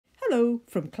Hello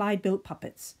from Clyde Built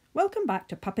Puppets. Welcome back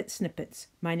to Puppet Snippets.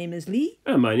 My name is Lee.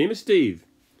 And my name is Steve.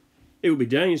 It will be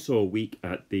Dinosaur Week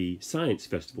at the Science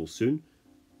Festival soon,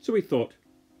 so we thought,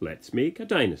 let's make a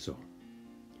dinosaur.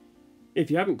 If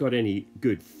you haven't got any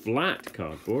good flat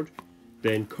cardboard,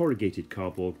 then corrugated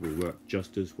cardboard will work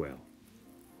just as well.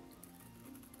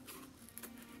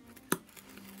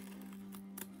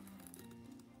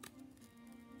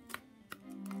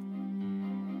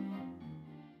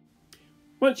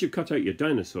 Once you've cut out your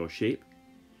dinosaur shape,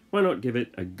 why not give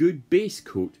it a good base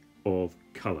coat of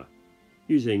colour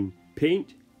using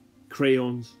paint,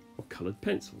 crayons or coloured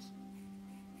pencils.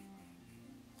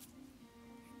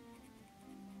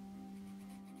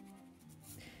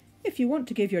 If you want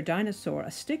to give your dinosaur a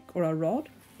stick or a rod,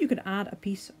 you can add a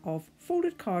piece of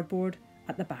folded cardboard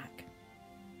at the back.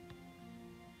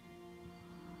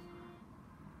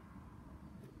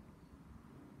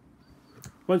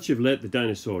 Once you've let the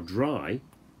dinosaur dry,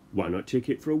 why not take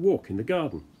it for a walk in the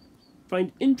garden?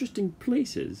 Find interesting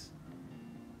places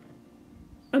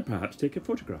and perhaps take a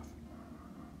photograph.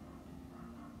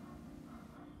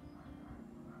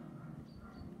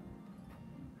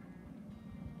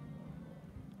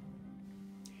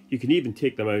 You can even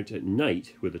take them out at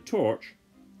night with a torch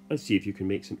and see if you can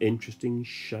make some interesting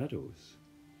shadows.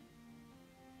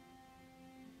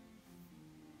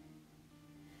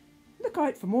 Look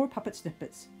out for more puppet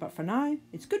snippets, but for now,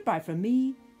 it's goodbye from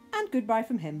me and goodbye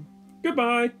from him.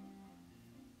 Goodbye!